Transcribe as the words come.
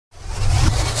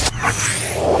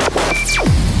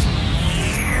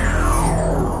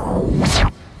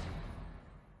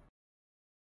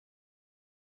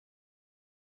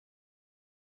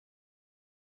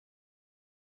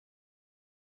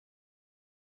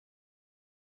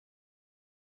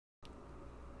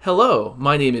Hello,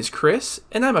 my name is Chris,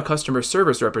 and I'm a customer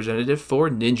service representative for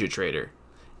NinjaTrader.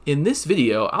 In this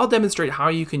video, I'll demonstrate how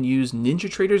you can use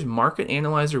NinjaTrader's Market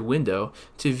Analyzer window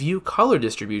to view color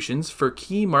distributions for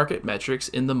key market metrics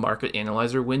in the Market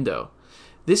Analyzer window.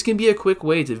 This can be a quick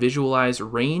way to visualize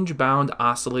range-bound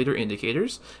oscillator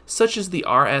indicators, such as the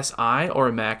RSI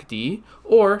or MACD,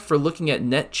 or for looking at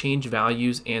net change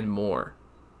values and more.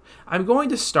 I'm going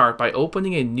to start by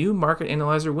opening a new Market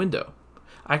Analyzer window.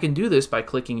 I can do this by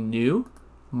clicking New,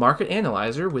 Market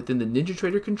Analyzer within the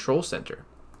NinjaTrader Control Center.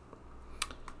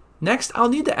 Next, I'll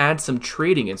need to add some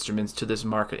trading instruments to this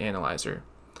Market Analyzer.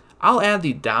 I'll add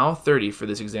the Dow 30 for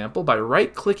this example by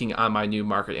right-clicking on my new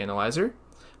Market Analyzer,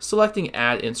 selecting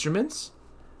Add Instruments,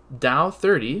 Dow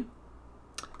 30,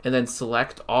 and then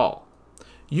select All.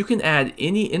 You can add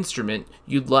any instrument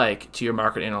you'd like to your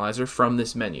Market Analyzer from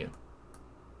this menu.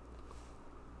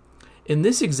 In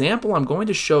this example, I'm going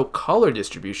to show color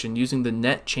distribution using the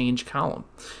net change column.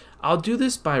 I'll do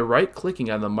this by right-clicking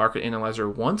on the Market Analyzer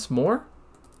once more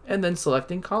and then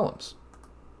selecting Columns.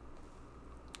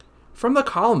 From the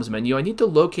Columns menu, I need to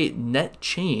locate net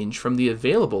change from the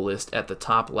available list at the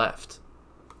top left.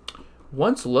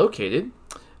 Once located,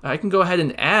 I can go ahead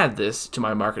and add this to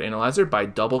my Market Analyzer by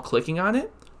double-clicking on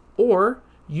it or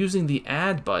using the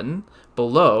Add button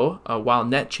below while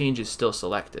net change is still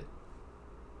selected.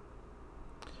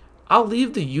 I'll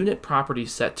leave the unit property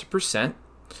set to percent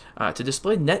to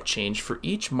display net change for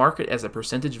each market as a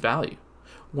percentage value.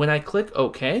 When I click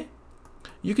OK,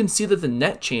 you can see that the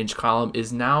net change column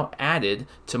is now added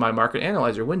to my Market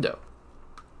Analyzer window.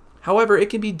 However, it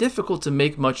can be difficult to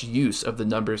make much use of the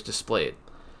numbers displayed.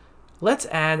 Let's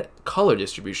add color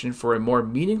distribution for a more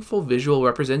meaningful visual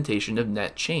representation of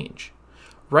net change.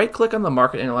 Right-click on the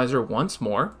Market Analyzer once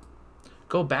more,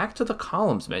 go back to the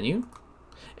Columns menu,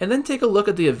 and then take a look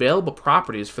at the available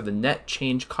properties for the net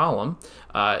change column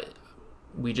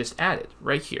we just added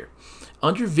right here.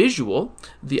 Under Visual,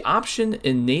 the option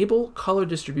Enable Color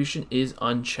Distribution is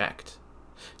unchecked.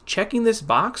 Checking this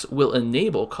box will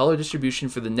enable color distribution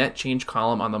for the net change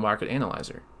column on the Market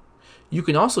Analyzer. You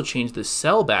can also change the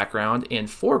cell background and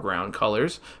foreground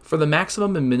colors for the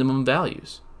maximum and minimum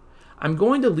values. I'm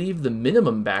going to leave the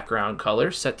minimum background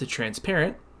color set to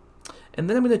transparent, and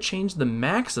then I'm going to change the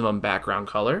maximum background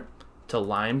color to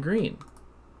lime green.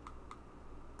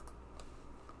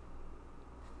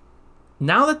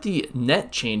 Now that the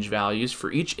net change values for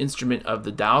each instrument of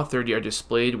the Dow 30 are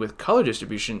displayed with color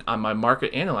distribution on my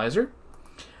Market Analyzer,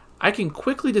 I can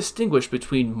quickly distinguish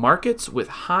between markets with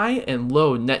high and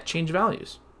low net change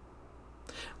values.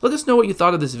 Let us know what you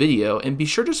thought of this video and be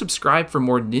sure to subscribe for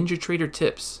more NinjaTrader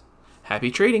tips. Happy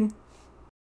trading!